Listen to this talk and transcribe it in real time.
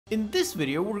In this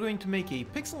video, we're going to make a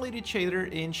pixelated shader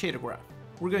in Shader.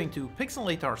 We're going to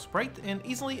pixelate our sprite and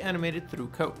easily animate it through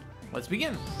code. Let's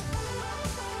begin!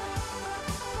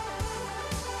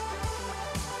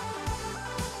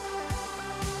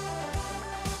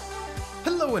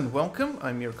 Hello and welcome,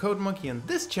 I'm your Code Monkey, and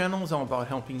this channel is all about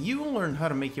helping you learn how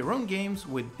to make your own games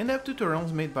with in-depth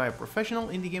tutorials made by a professional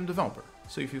indie game developer.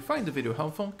 So if you find the video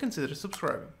helpful, consider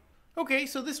subscribing. Okay,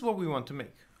 so this is what we want to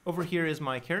make. Over here is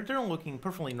my character looking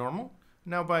perfectly normal.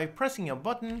 Now by pressing a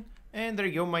button, and there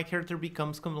you go, my character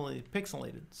becomes completely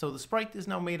pixelated. So the sprite is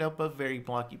now made up of very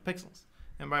blocky pixels.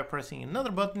 And by pressing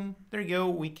another button, there you go,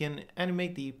 we can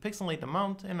animate the pixelate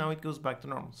amount, and now it goes back to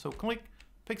normal. So click,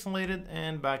 pixelated,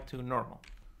 and back to normal.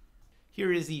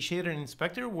 Here is the shader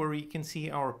inspector where we can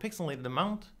see our pixelated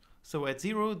amount. So at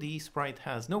 0, the sprite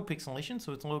has no pixelation,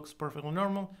 so it looks perfectly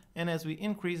normal, and as we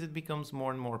increase it becomes more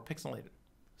and more pixelated.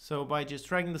 So by just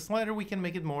dragging the slider, we can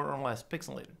make it more or less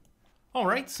pixelated.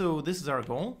 Alright, so this is our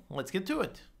goal. Let's get to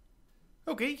it.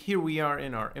 Okay, here we are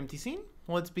in our empty scene.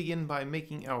 Let's begin by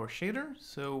making our shader.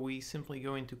 So we simply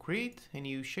go into create a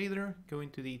new shader, go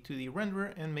into the 2D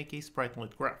renderer and make a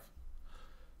spritelet graph.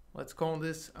 Let's call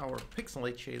this our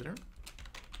Pixelate shader.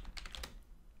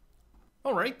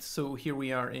 Alright, so here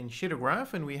we are in Shader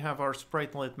Graph and we have our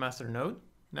spritelet master node.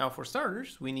 Now for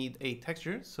starters, we need a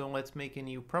texture, so let's make a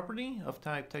new property of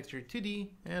type texture 2D,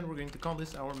 and we're going to call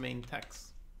this our main text.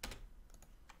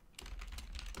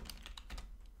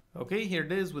 Okay, here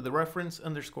it is with the reference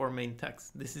underscore main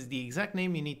text. This is the exact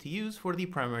name you need to use for the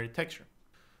primary texture.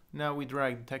 Now we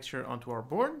drag the texture onto our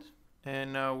board,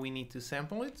 and now we need to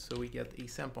sample it, so we get a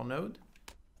sample node.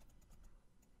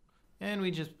 And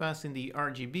we just pass in the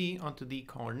RGB onto the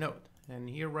color node. And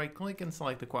here right click and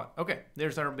select the quad. Okay,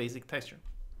 there's our basic texture.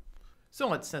 So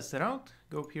let's test it out,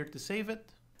 go up here to save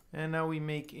it, and now we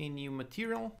make a new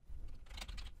material.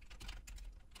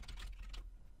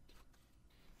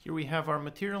 Here we have our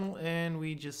material and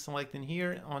we just select in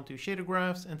here onto shader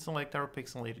graphs and select our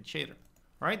pixelated shader.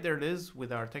 Alright, there it is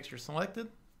with our texture selected.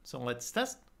 So let's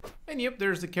test. And yep,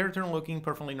 there's the character looking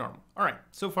perfectly normal. Alright,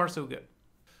 so far so good.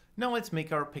 Now let's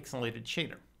make our pixelated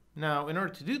shader. Now in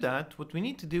order to do that, what we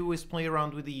need to do is play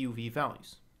around with the UV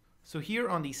values. So here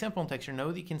on the sample texture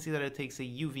node, you can see that it takes a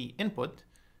UV input,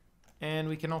 and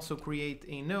we can also create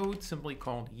a node simply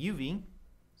called UV.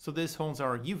 So this holds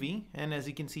our UV, and as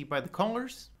you can see by the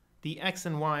colors, the X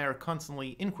and Y are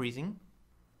constantly increasing.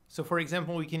 So for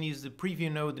example, we can use the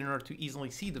preview node in order to easily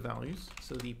see the values.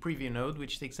 So the preview node,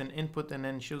 which takes an input and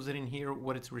then shows it in here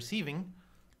what it's receiving.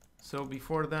 So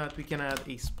before that, we can add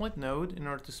a split node in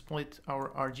order to split our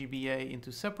RGBA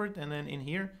into separate, and then in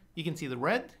here, you can see the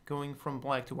red going from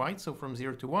black to white, so from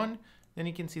 0 to 1. Then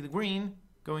you can see the green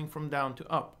going from down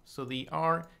to up. So the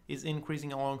R is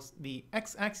increasing along the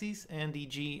x-axis and the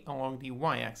G along the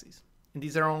y-axis. And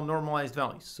these are all normalized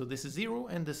values. So this is 0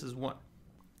 and this is 1.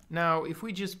 Now, if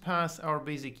we just pass our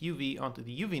basic UV onto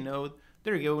the UV node,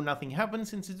 there you go, nothing happens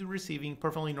since it's receiving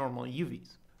perfectly normal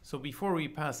UVs. So before we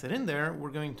pass it in there, we're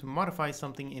going to modify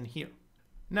something in here.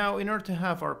 Now, in order to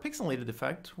have our pixelated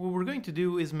effect, what we're going to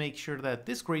do is make sure that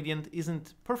this gradient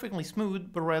isn't perfectly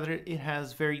smooth, but rather it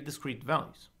has very discrete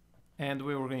values. And the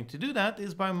way we're going to do that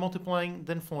is by multiplying,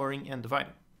 then flooring, and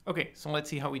dividing. Okay, so let's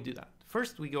see how we do that.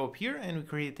 First, we go up here and we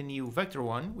create a new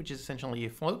vector1, which is essentially a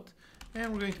float,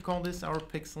 and we're going to call this our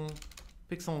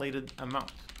pixelated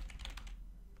amount.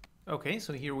 Okay,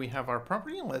 so here we have our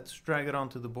property. Let's drag it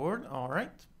onto the board. All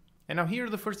right. And now here,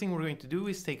 the first thing we're going to do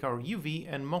is take our UV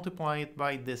and multiply it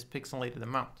by this pixelated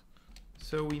amount.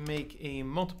 So we make a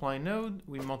multiply node,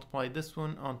 we multiply this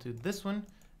one onto this one.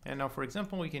 And now, for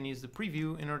example, we can use the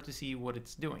preview in order to see what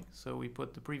it's doing. So we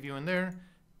put the preview in there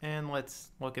and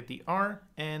let's look at the R,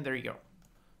 and there you go.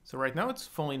 So right now it's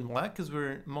fully in black because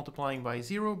we're multiplying by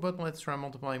 0, but let's try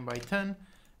multiplying by 10.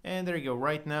 And there you go,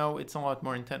 right now it's a lot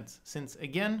more intense, since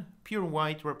again, pure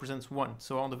white represents 1,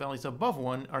 so all the values above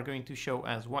 1 are going to show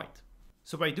as white.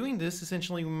 So by doing this,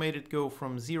 essentially we made it go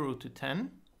from 0 to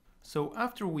 10. So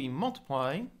after we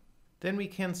multiply, then we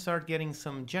can start getting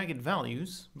some jagged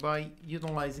values by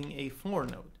utilizing a floor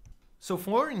node. So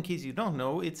floor, in case you don't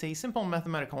know, it's a simple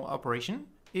mathematical operation.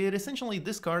 It essentially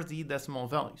discards the decimal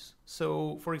values.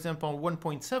 So for example,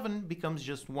 1.7 becomes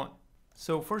just 1.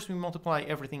 So first we multiply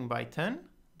everything by 10.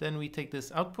 Then we take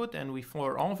this output and we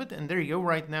floor all of it, and there you go.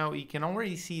 Right now you can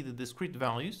already see the discrete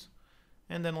values.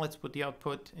 And then let's put the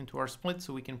output into our split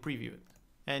so we can preview it.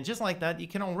 And just like that, you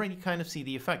can already kind of see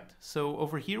the effect. So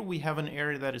over here we have an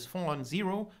area that is full on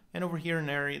 0, and over here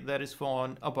an area that is full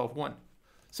on above 1.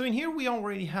 So in here we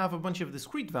already have a bunch of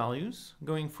discrete values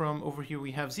going from over here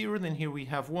we have 0, then here we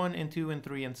have 1 and 2 and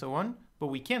 3 and so on. but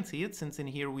we can't see it since in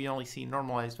here we only see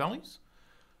normalized values.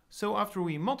 So after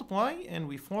we multiply and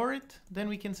we floor it, then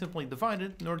we can simply divide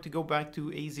it in order to go back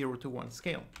to a 0 to 1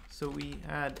 scale. So we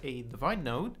add a divide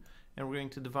node, and we're going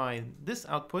to divide this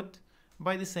output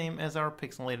by the same as our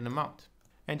pixelated amount.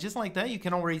 And just like that, you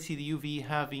can already see the UV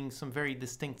having some very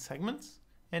distinct segments.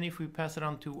 And if we pass it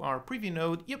on to our preview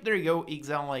node, yep, there you go,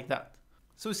 exactly like that.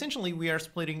 So essentially we are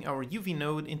splitting our UV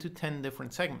node into 10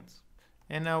 different segments.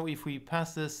 And now if we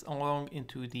pass this along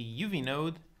into the UV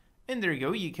node, and there you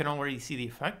go, you can already see the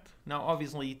effect. Now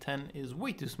obviously 10 is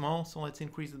way too small, so let's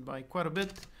increase it by quite a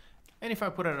bit. And if I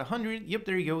put it at 100, yep,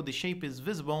 there you go, the shape is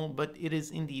visible, but it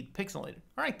is indeed pixelated.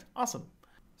 All right, awesome.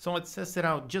 So let's test it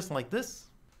out just like this.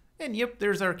 And yep,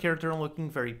 there's our character looking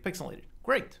very pixelated.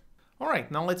 Great. All right,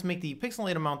 now let's make the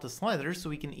pixelate amount a slider so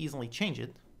we can easily change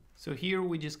it. So here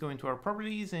we just go into our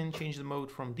properties and change the mode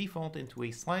from default into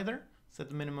a slider. Set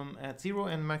the minimum at 0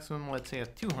 and maximum, let's say,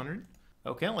 at 200.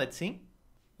 Okay, let's see.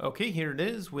 Okay, here it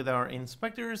is with our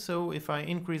inspector. So if I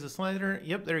increase the slider,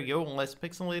 yep, there you go, less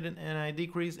pixelated, and I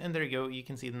decrease, and there you go, you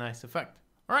can see the nice effect.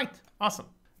 All right, awesome.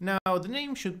 Now the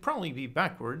name should probably be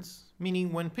backwards,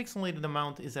 meaning when pixelated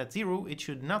amount is at 0, it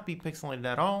should not be pixelated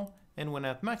at all, and when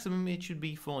at maximum, it should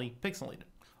be fully pixelated.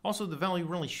 Also, the value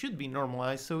really should be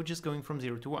normalized, so just going from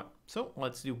 0 to 1. So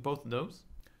let's do both of those.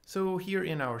 So here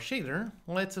in our shader,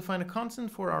 let's define a constant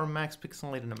for our max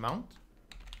pixelated amount.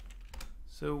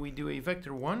 So we do a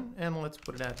vector 1, and let's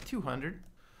put it at 200.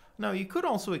 Now you could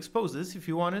also expose this if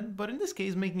you wanted, but in this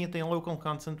case making it a local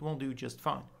constant will do just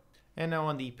fine. And now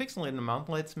on the pixelated amount,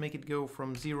 let's make it go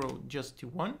from 0 just to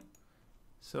 1.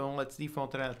 So let's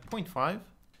default it at 0.5.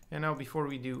 And now before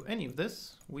we do any of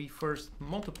this, we first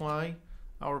multiply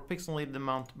our pixelated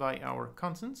amount by our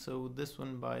constant. So this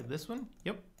one by this one,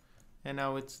 yep. And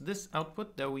now it's this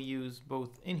output that we use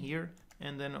both in here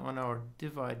and then on our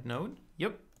divide node,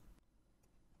 yep.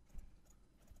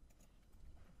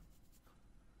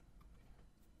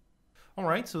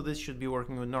 Alright, so this should be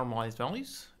working with normalized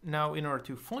values. Now in order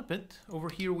to flip it, over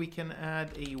here we can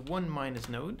add a 1 minus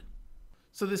node.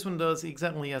 So this one does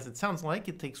exactly as it sounds like.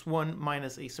 It takes 1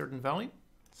 minus a certain value.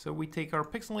 So we take our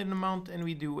pixelated amount and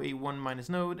we do a 1 minus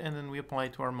node, and then we apply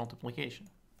it to our multiplication.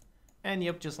 And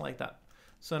yep, just like that.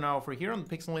 So now over here on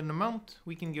the pixelated amount,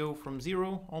 we can go from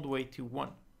 0 all the way to 1.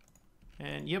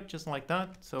 And yep, just like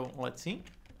that. So let's see.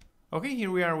 Okay,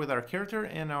 here we are with our character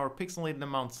and our pixelated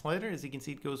amount slider. As you can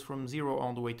see, it goes from 0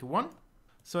 all the way to 1.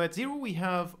 So at 0 we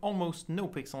have almost no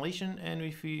pixelation, and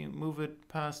if we move it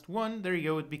past 1, there you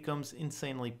go, it becomes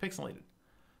insanely pixelated.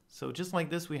 So just like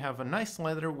this, we have a nice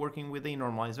slider working with a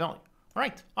normalized value.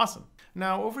 Alright, awesome.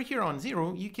 Now over here on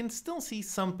 0, you can still see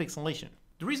some pixelation.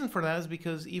 The reason for that is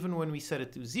because even when we set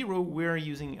it to 0, we're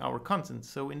using our constant,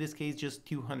 so in this case just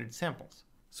 200 samples.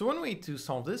 So one way to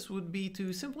solve this would be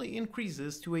to simply increase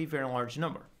this to a very large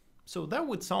number. So that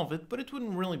would solve it, but it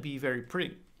wouldn't really be very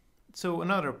pretty. So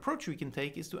another approach we can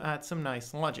take is to add some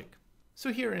nice logic.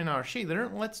 So here in our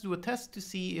shader, let's do a test to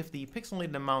see if the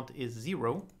pixelated amount is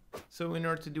 0. So in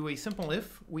order to do a simple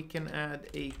if, we can add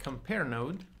a compare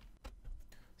node.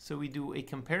 So we do a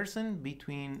comparison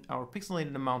between our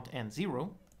pixelated amount and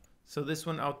 0. So this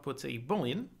one outputs a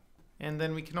boolean. And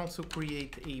then we can also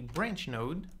create a branch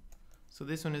node. So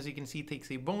this one, as you can see,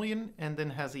 takes a boolean and then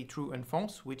has a true and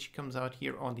false, which comes out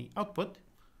here on the output.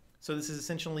 So this is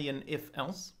essentially an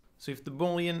if-else. So if the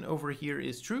boolean over here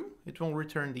is true, it will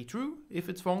return the true. If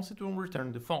it's false, it will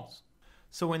return the false.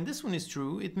 So when this one is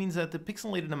true, it means that the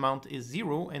pixelated amount is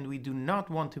 0 and we do not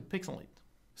want to pixelate.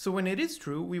 So when it is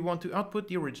true, we want to output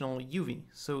the original UV.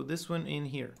 So this one in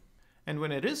here. And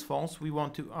when it is false, we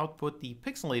want to output the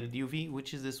pixelated UV,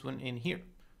 which is this one in here.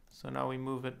 So now we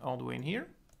move it all the way in here.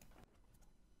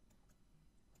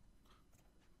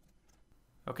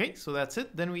 Okay, so that's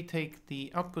it. Then we take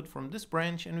the output from this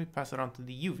branch and we pass it on to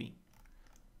the UV.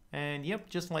 And yep,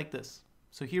 just like this.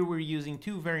 So here we're using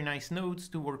two very nice nodes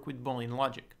to work with Boolean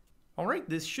logic. All right,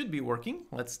 this should be working.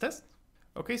 Let's test.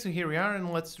 Okay, so here we are,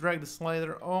 and let's drag the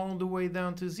slider all the way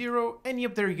down to 0. And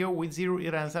yep, there you go. With 0,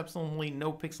 it has absolutely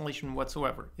no pixelation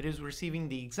whatsoever. It is receiving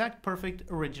the exact perfect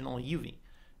original UV.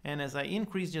 And as I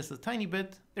increase just a tiny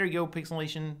bit, there you go,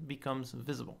 pixelation becomes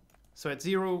visible. So at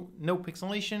 0, no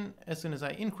pixelation. As soon as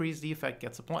I increase, the effect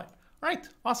gets applied. All right,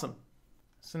 awesome.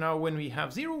 So now when we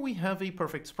have 0, we have a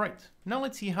perfect sprite. Now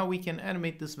let's see how we can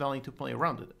animate this value to play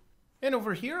around with it. And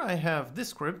over here I have this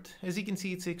script. As you can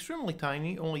see, it's extremely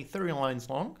tiny, only 30 lines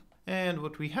long. And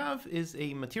what we have is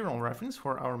a material reference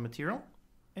for our material.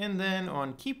 And then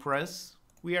on key press,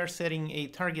 we are setting a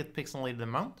target pixelated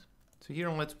amount. So here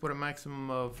let's put a maximum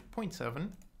of 0.7.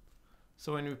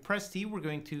 So when we press T, we're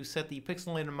going to set the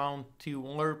pixelate amount to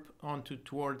lerp onto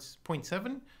towards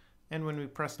 0.7. And when we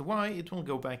press the Y, it will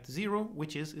go back to 0,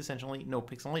 which is essentially no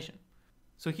pixelation.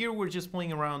 So here we're just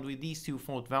playing around with these two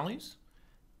float values.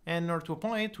 And in order to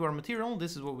apply it to our material,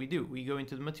 this is what we do. We go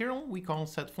into the material, we call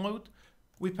set float,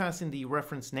 we pass in the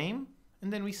reference name,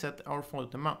 and then we set our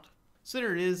float amount. So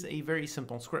there it is, a very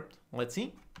simple script. Let's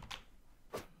see.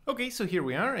 Okay, so here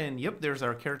we are, and yep, there's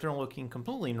our character looking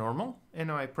completely normal. And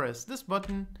now I press this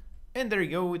button, and there you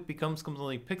go, it becomes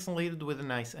completely pixelated with a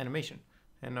nice animation.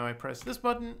 And now I press this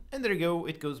button, and there you go,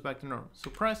 it goes back to normal. So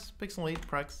press, pixelate,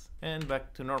 press, and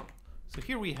back to normal. So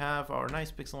here we have our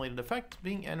nice pixelated effect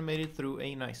being animated through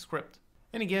a nice script.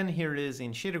 And again, here it is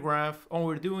in Shader Graph. All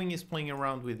we're doing is playing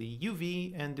around with the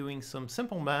UV and doing some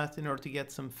simple math in order to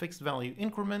get some fixed value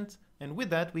increment. And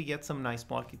with that, we get some nice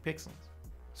blocky pixels.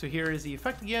 So here is the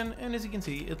effect again, and as you can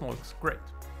see, it looks great.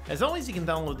 As always, you can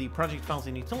download the project files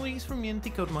and utilities from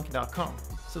unitycodemonkey.com.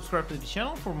 Subscribe to the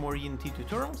channel for more Unity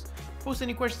tutorials, post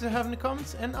any questions you have in the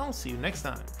comments, and I'll see you next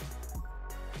time.